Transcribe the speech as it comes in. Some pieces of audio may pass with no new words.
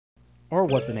Or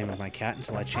was the name of my cat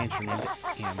until I changed her name to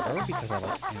Amber because I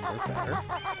like Amber better.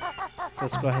 So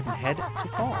let's go ahead and head to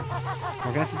fall.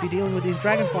 We're going to have to be dealing with these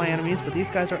dragonfly enemies, but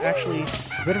these guys are actually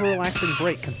a bit of a relaxing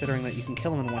break considering that you can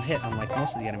kill them in one hit, unlike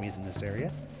most of the enemies in this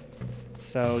area.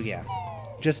 So yeah,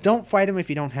 just don't fight them if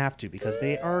you don't have to because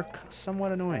they are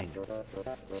somewhat annoying.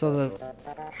 So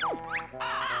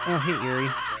oh hey Eerie.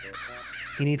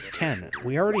 He needs 10.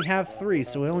 We already have 3,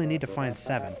 so we only need to find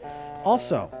 7.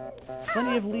 Also,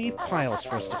 plenty of leaf piles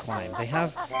for us to climb. They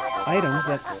have items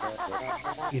that,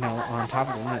 you know, on top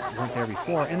of them that weren't there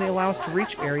before, and they allow us to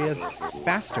reach areas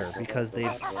faster because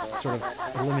they've sort of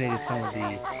eliminated some of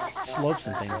the slopes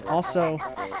and things. Also,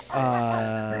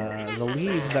 the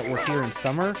leaves that were here in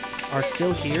summer are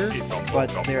still here, but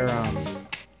they're,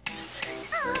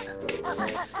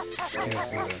 here's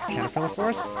another caterpillar for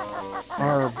us,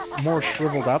 are more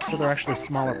shriveled up, so they're actually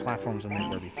smaller platforms than they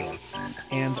were before.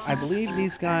 And I believe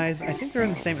these guys, I think they're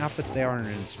in the same outfits they are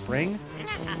in spring,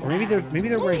 or maybe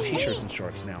they're wearing t-shirts and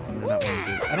shorts now, and they're not wearing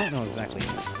boots. I don't know exactly.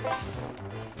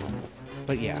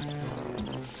 But yeah.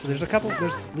 So there's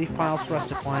leaf piles for us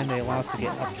to climb. They allow us to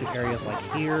get up to areas like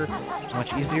here,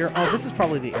 much easier. Oh, this is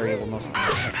probably the area where most of the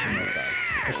extra notes are.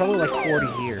 There's probably like 40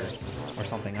 here, or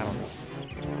something, I don't know.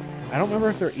 I don't remember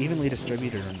if they're evenly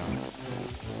distributed or not.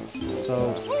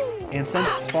 So, and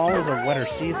since fall is a wetter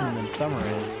season than summer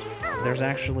is, there's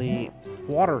actually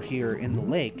water here in the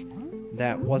lake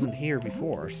that wasn't here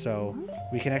before, so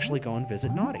we can actually go and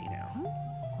visit Naughty now.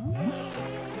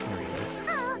 There he is.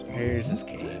 Here's his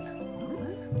cave.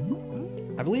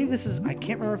 I believe this is, I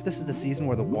can't remember if this is the season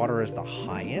where the water is the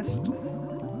highest,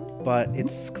 but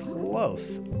it's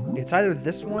close. It's either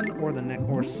this one or the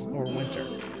or winter.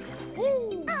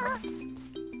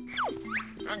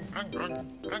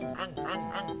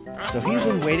 So he's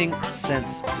been waiting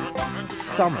since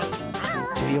summer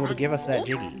to be able to give us that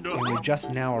Jiggy, and we've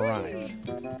just now arrived.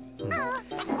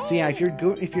 So yeah, if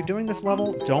you're doing this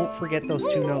level, don't forget those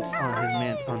 2 notes on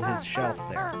his shelf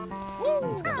there.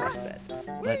 He's got a rest bed.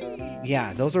 But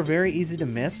yeah, those are very easy to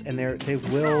miss, and they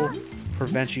will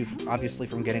prevent you obviously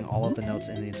from getting all of the notes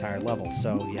in the entire level.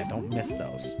 So yeah, don't miss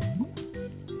those.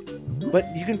 But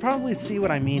you can probably see what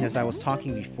I mean as I was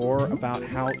talking before about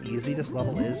how easy this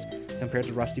level is compared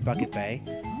to Rusty Bucket Bay.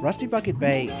 Rusty Bucket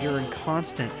Bay, you're in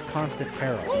constant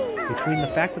peril. Between the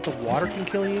fact that the water can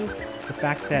kill you, the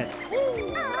fact that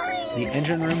the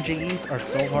engine room jiggies are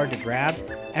so hard to grab,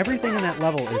 everything in that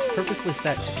level is purposely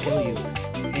set to kill you.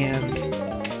 And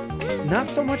not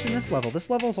so much in this level. This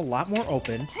level is a lot more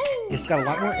open. It's got a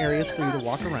lot more areas for you to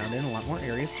walk around in, a lot more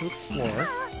areas to explore.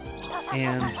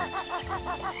 And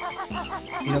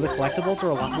you know, the collectibles are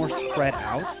a lot more spread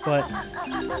out, but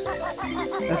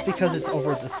that's because it's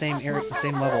over the same area, the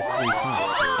same level 3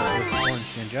 times. So there's the orange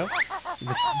Jinjo.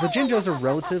 The Jinjos are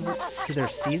relative to their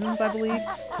seasons, I believe.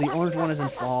 So the orange one is in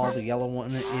fall, the yellow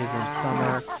one is in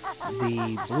summer,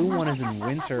 the blue one is in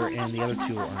winter, and the other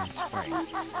 2 are in spring.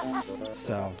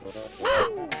 So,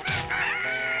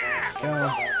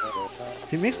 go.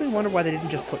 See, it makes me wonder why they didn't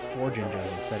just put 4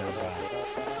 Jinjos instead of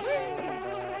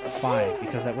 5,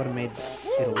 because that would have made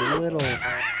it a little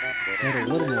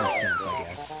more sense, I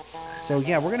guess. So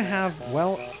yeah, we're gonna have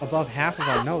well above half of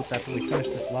our notes after we finish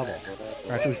this level,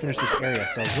 or after we finish this area.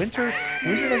 So winter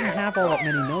doesn't have all that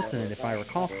many notes in it, if I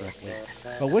recall correctly.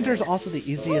 But winter is also the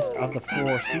easiest of the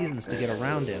 4 seasons to get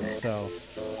around in, so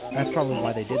that's probably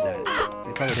why they did that.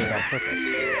 They probably did it on purpose.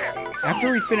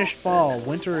 After we finish fall,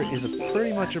 winter is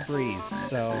pretty much a breeze,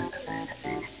 so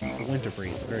it's a winter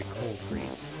breeze, a very cold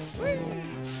breeze.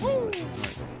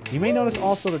 You may notice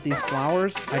also that these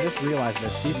flowers, I just realized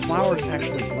this, these flowers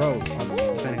actually grow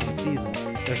depending on the season.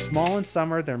 They're small in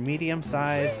summer, they're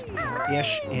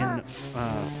medium-sized-ish in,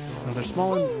 no, they're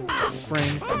small in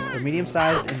spring, they're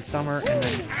medium-sized in summer, and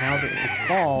then now that it's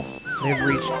fall, they've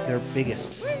reached their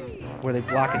biggest, where they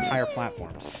block entire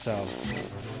platforms. So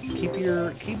keep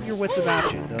your wits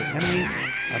about you. The enemies,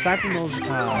 aside from those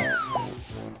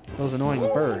annoying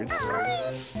birds,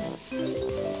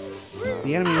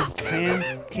 the enemies can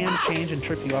change and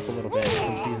trip you up a little bit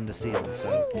from season to season,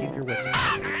 so keep your wits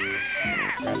about you.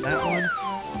 Grab that one.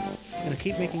 Just gonna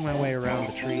keep making my way around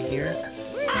the tree here.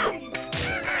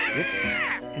 Whoops,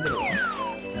 into the wall.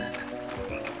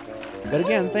 But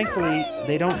again, thankfully,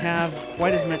 they don't have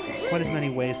quite as many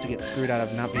ways to get screwed out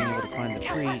of not being able to climb the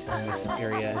tree in this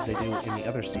area as they do in the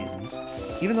other seasons.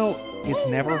 Even though it's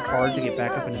never hard to get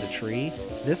back up into the tree,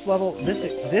 this level, this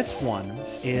one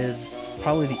is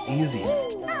probably the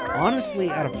easiest. Honestly,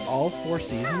 out of all 4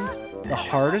 seasons, the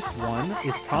hardest one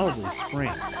is probably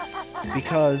spring,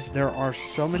 because there are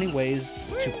so many ways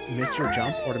to miss your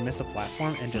jump or to miss a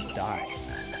platform and just die.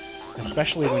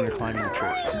 especially when you're climbing the tree.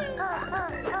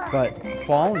 But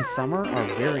fall and summer are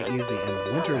very easy,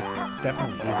 and winter is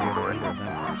definitely easier than either of them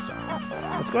are. So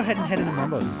let's go ahead and head into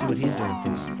Mumbo's and see what he's doing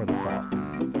for the fall.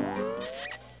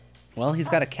 Well, he's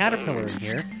got a caterpillar in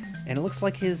here, and it looks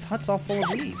like his hut's all full of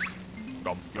leaves.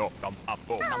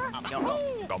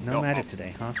 No magic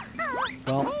today, huh?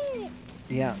 Well,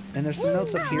 yeah, and there's some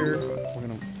notes up here. We're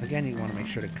gonna, again, you want to make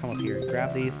sure to come up here and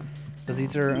grab these, because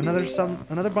these are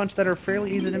another bunch that are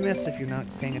fairly easy to miss if you're not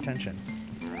paying attention.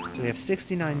 So we have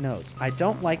 69 notes. I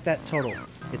don't like that total.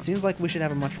 It seems like we should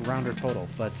have a much rounder total,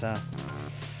 but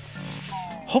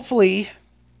hopefully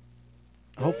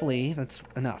that's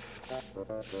enough.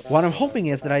 What I'm hoping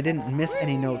is that I didn't miss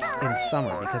any notes in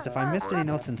summer, because if I missed any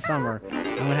notes in summer,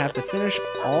 I'm going to have to finish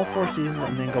all 4 seasons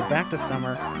and then go back to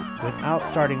summer without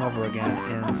starting over again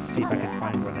and see if I can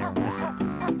find where they were missing.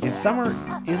 And summer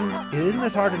isn't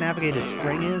as hard to navigate as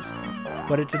spring is,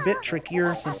 but it's a bit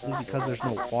trickier simply because there's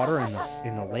no water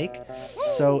in the lake,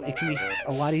 so it can be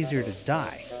a lot easier to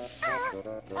die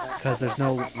because there's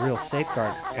no real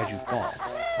safeguard as you fall,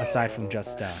 aside from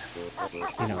just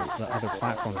you know, the other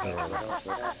platforms that are around.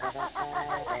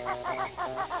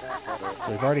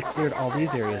 So we've already cleared all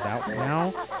these areas out.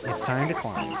 Now it's time to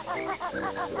climb.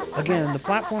 Again, the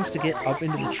platforms to get up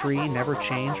into the tree never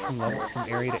change from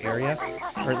area to area,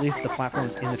 or at least the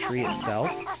platforms in the tree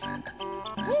itself.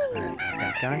 Alright, got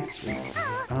that guy. Sweet.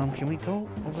 Can we go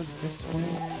over this way?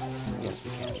 Yes,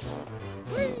 we can.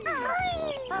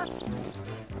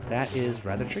 That is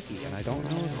rather tricky, and I don't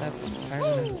know if that's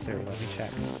entirely necessary. Let me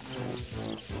check.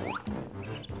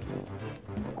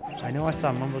 I know I saw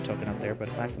a Mumbo token up there, but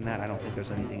aside from that, I don't think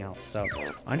there's anything else. So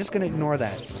I'm just going to ignore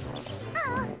that.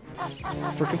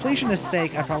 For completionist's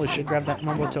sake, I probably should grab that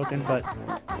Mumbo token, but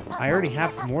I already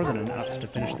have more than enough to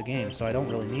finish the game, so I don't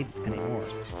really need any more.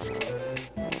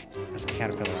 There's a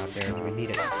caterpillar out there. We need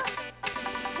it.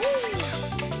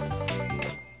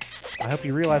 I hope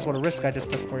you realize what a risk I just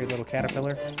took for you, little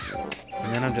caterpillar.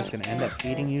 And then I'm just going to end up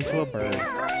feeding you to a bird.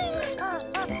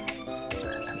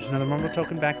 There's another Mumbo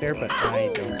token back there, but I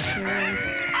don't care.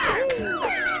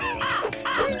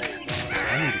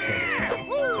 I need to kill this guy,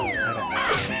 because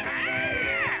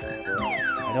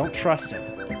I don't trust him.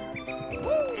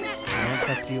 I don't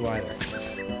trust you either.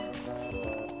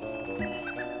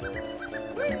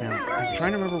 Now, I'm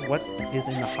trying to remember what is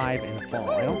in the hive in fall.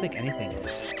 I don't think anything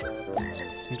is.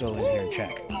 Let me go in here and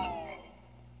check.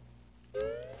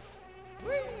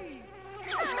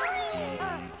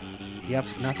 Yep,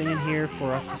 nothing in here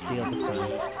for us to steal this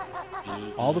time.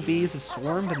 All the bees have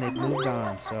swarmed and they've moved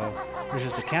on, so there's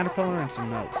just a caterpillar and some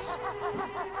notes.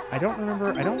 I don't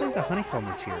think the honeycomb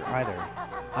is here either.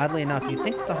 Oddly enough, you'd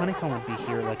think that the honeycomb would be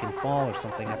here like in fall or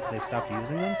something after they've stopped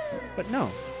using them, but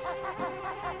no.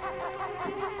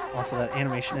 Also, that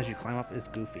animation as you climb up is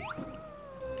goofy.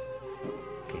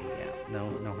 Okay, yeah, no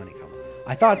honeycomb.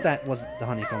 I thought that was the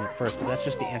honeycomb at first, but that's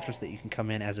just the entrance that you can come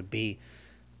in as a bee.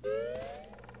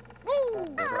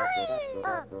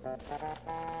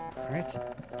 Alright.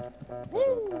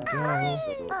 Go.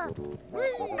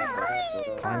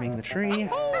 Climbing the tree.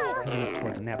 Heading up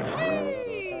towards Nabonidus.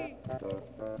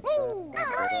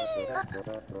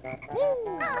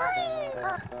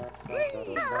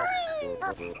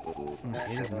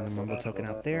 Okay, there's another Mumbo token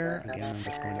out there. Again, I'm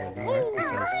just going to ignore it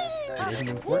because it isn't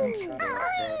important.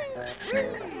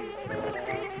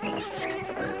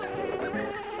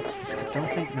 I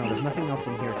don't think... No, there's nothing else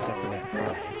in here except for that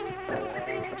hive.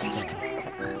 So,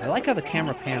 I like how the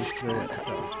camera pans through it,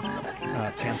 though.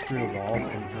 Pans through the walls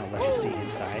and lets you see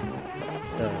inside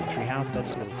the treehouse.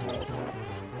 That's really cool.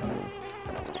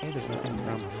 Okay, there's nothing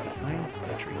around behind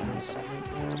the treehouse.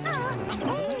 There's nothing on top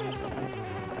of it.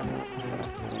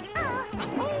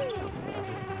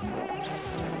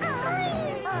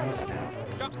 No snap.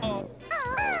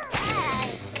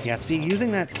 Yeah, see,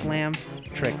 using that slam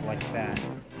trick like that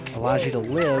allows you to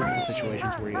live in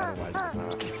situations where you otherwise would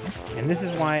not. And this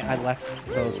is why I left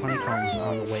those honeycombs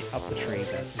on the way up the tree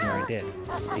where I did,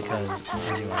 because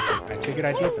I knew I figured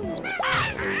I'd get them.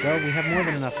 There we go. We have more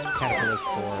than enough caterpillars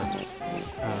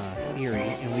for Eerie,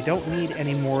 and we don't need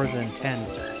any more than 10.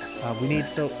 We need,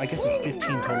 so I guess it's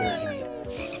 15 total that you need.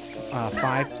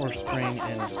 5 for spring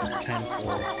and 10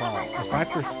 for fall. Or 5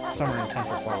 for summer and 10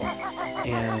 for fall.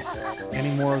 And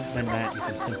any more than that, you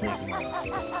can simply ignore.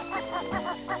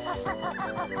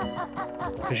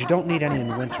 Because you don't need any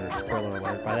in winter, spoiler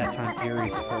alert. By that time,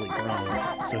 Eerie's fully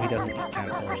grown, so he doesn't eat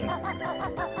caterpillars anymore.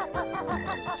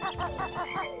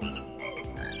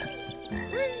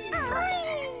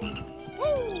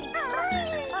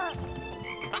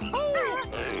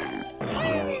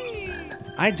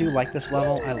 Yeah. I do like this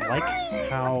level. I like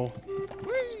how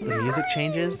the music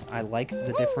changes. I like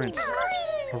the different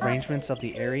arrangements of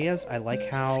the areas. I like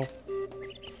how...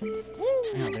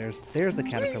 Yeah, there's the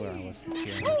caterpillar I was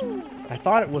hearing. I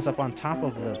thought it was up on top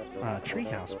of the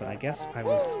treehouse, but I guess I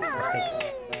was mistaken.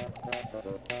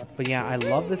 But yeah, I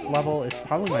love this level. It's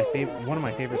probably one of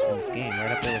my favorites in this game,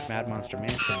 right up there with Mad Monster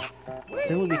Mansion.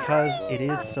 Simply because it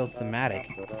is so thematic.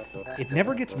 It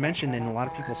never gets mentioned in a lot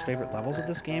of people's favorite levels of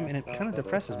this game, and it kind of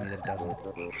depresses me that it doesn't.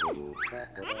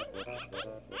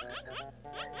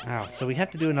 Wow, so we have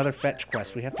to do another fetch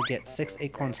quest. We have to get 6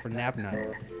 acorns for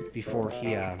Nabnut before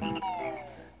he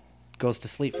goes to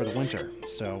sleep for the winter.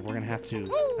 So we're going to have to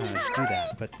do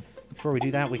that. But before we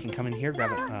do that, we can come in here,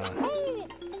 grab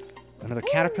another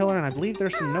caterpillar, and I believe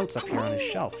there's some notes up here on his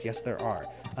shelf. Yes, there are.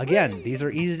 Again, these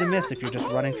are easy to miss if you're just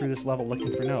running through this level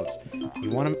looking for notes.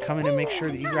 You want to come in and make sure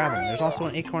that you grab them. There's also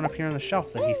an acorn up here on the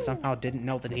shelf that he somehow didn't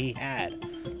know that he had.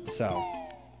 So,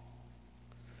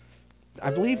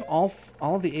 I believe all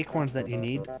of the acorns that you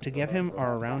need to give him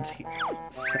are around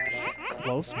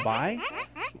close by.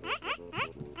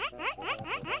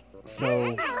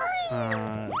 So,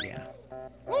 yeah.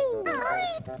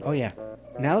 Oh yeah.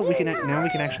 Now we can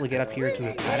actually get up here to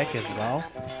his attic as well,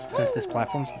 since this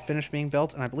platform's finished being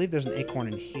built, and I believe there's an acorn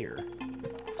in here.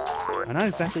 I'm not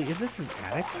exactly... Is this an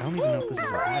attic? I don't even know if this is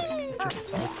an attic. It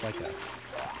just looks like a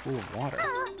pool of water.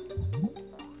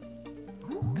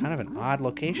 Kind of an odd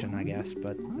location, I guess,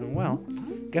 but, well,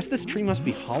 I guess this tree must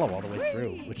be hollow all the way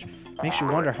through, which makes you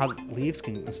wonder how leaves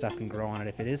and stuff can grow on it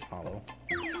if it is hollow.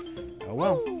 Oh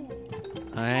well.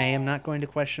 I am not going to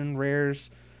question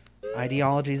Rare's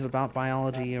ideologies about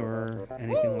biology or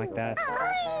anything like that,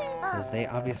 because they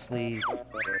obviously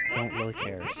don't really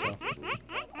care, so...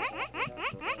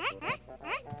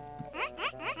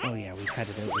 Oh yeah, we've had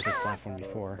to do it with this platform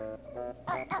before.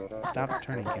 Stop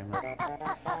turning, camera.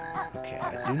 Okay,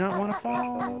 I do not want to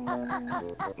fall.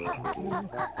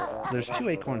 So there's 2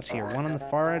 acorns here, one on the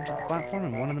far edge of the platform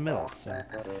and one in the middle, so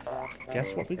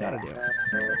guess what we gotta do?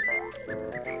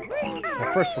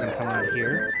 Well, first we're gonna come out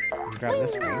here and grab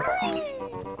this one.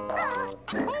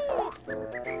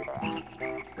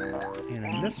 And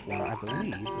in this one, I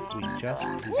believe, if we just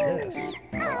do this...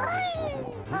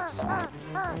 Oops.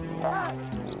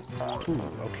 Ooh,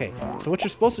 okay. So what you're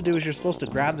supposed to do is you're supposed to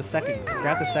grab the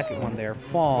second one there,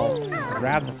 fall,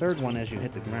 grab the third one as you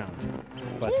hit the ground.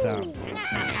 But, as you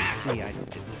can see, I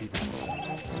didn't do that, so...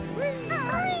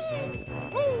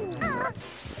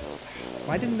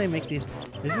 Why didn't they make these...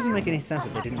 It doesn't make any sense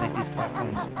that they didn't make these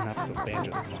platforms enough for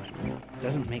Banjo to climb. It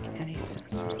doesn't make any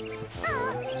sense.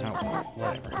 Oh,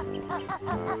 whatever.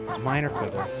 Minor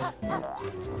quibbles.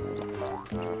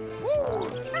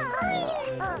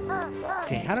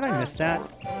 Okay, how did I miss that?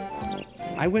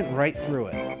 I went right through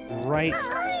it. Right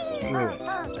through it.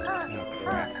 Oh,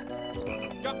 crap.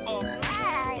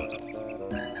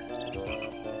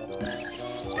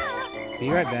 Be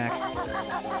right back.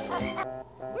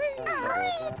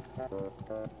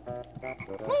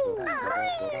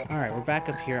 Alright, we're back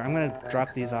up here. I'm going to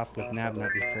drop these off with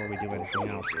Nabnut before we do anything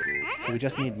else. So we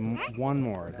just need one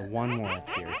more. The one more up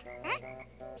here.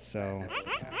 So,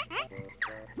 yeah.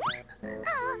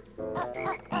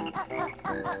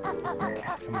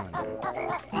 Come on now.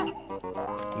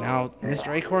 Now,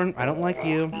 Mr. Acorn, I don't like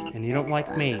you, and you don't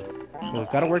like me. But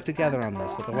we've got to work together on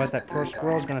this, otherwise that poor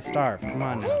squirrel's going to starve. Come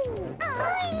on now. Oh,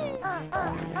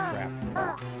 crap.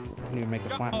 Couldn't even make the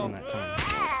platform that time.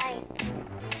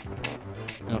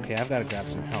 Okay, I've got to grab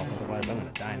some help, otherwise I'm going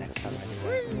to die next time I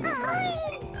do that.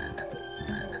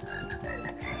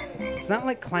 It's not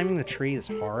like climbing the tree is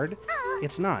hard.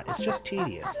 It's not. It's just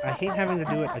tedious. I hate having to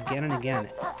do it again and again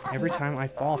every time I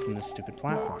fall from this stupid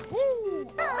platform.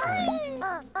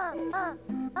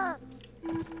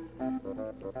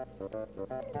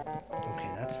 Okay,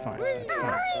 that's fine. That's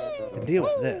fine. I can deal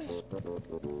with this.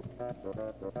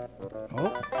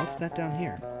 Oh, what's that down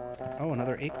here? Oh,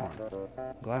 another acorn.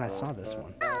 Glad I saw this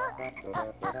one.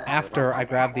 After I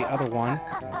grabbed the other one.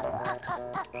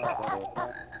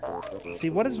 See,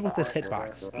 what is with this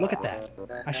hitbox? Look at that.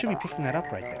 I should be picking that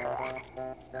up right there.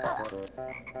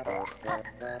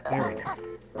 There we go.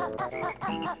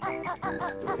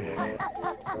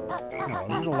 Oh, well,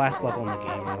 this is the last level in the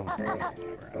game. I don't care.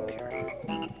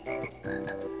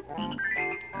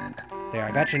 There,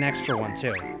 I got you an extra one,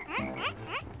 too.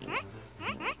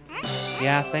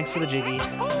 Yeah, thanks for the jiggy.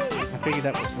 I figured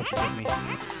that was what you gave me.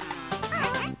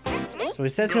 So he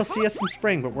says he'll see us in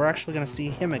spring, but we're actually going to see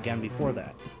him again before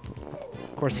that.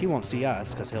 Of course, he won't see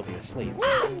us, because he'll be asleep.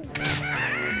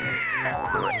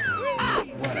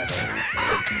 Whatever.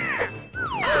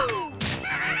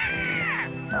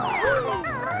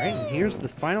 Alright, and here's the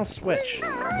final switch.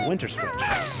 The winter switch.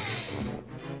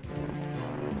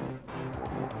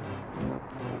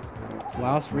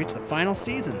 allow us to reach the final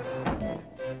season.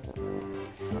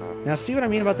 Now, see what I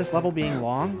mean about this level being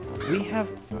long? We have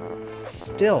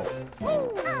still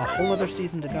a whole other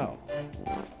season to go.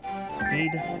 Let's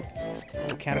feed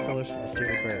the caterpillars to the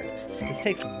stable bird. This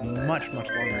takes much, much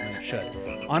longer than it should.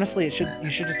 Honestly, you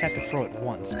should just have to throw it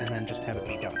once and then just have it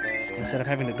be done. Instead of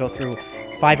having to go through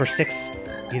 5 or 6,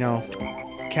 you know,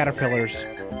 caterpillars,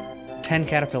 10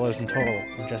 caterpillars in total,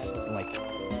 and just, like,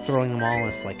 throwing them all, and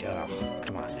it's like, ugh,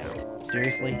 come on now.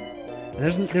 Seriously? And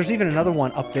there's even another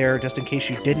one up there, just in case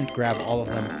you didn't grab all of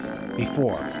them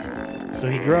before. So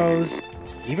he grows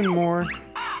even more.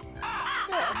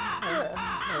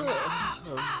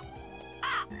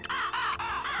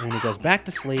 And then he goes back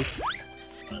to sleep,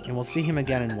 and we'll see him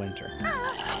again in winter.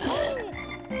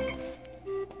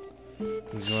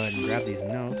 We'll go ahead and grab these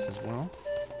notes as well.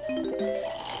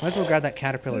 Might as well grab that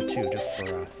caterpillar too, just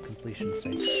for completion's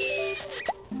sake.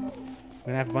 We're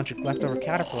gonna have a bunch of leftover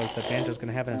caterpillars that Banjo's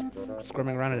gonna have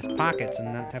squirming around in his pockets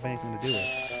and not have anything to do with.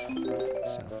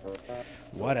 So,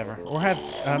 whatever. Or have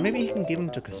maybe he can give them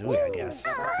to Kazooie, I guess.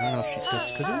 I don't know if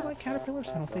does Kazooie like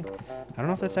caterpillars? I don't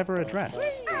know if that's ever addressed.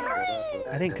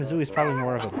 I think Kazooie's probably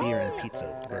more of a beer and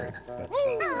pizza bird, but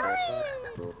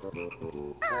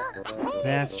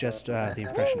that's just the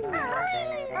impression I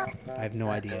get. I have no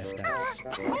idea if that's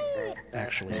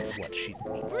actually what she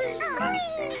means.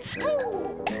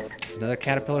 There's another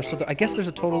caterpillar. So I guess there's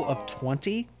a total of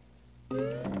 20,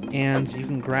 and you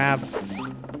can grab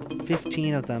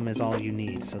 15 of them is all you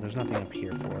need. So there's nothing up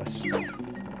here for us.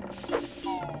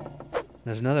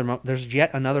 There's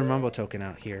yet another Mumbo token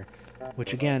out here,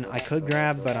 which again I could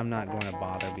grab, but I'm not going to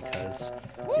bother because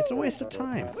it's a waste of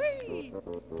time.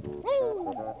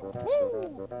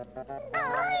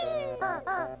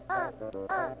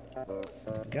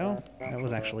 There we go. That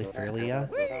was actually fairly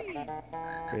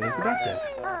productive.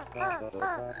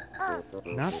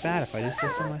 Not bad if I do say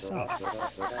so myself.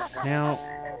 Now,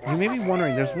 you may be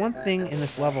wondering, there's one thing in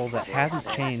this level that hasn't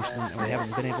changed and we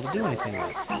haven't been able to do anything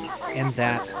with, and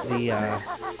that's the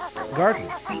garden.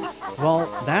 Well,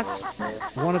 that's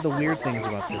one of the weird things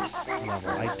about this level.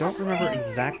 I don't remember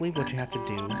exactly what you have to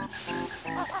do.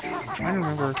 I'm trying to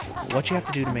remember what you have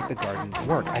to do to make the garden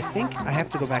work. I think I have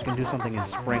to go back and do something in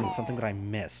spring, something that I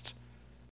missed.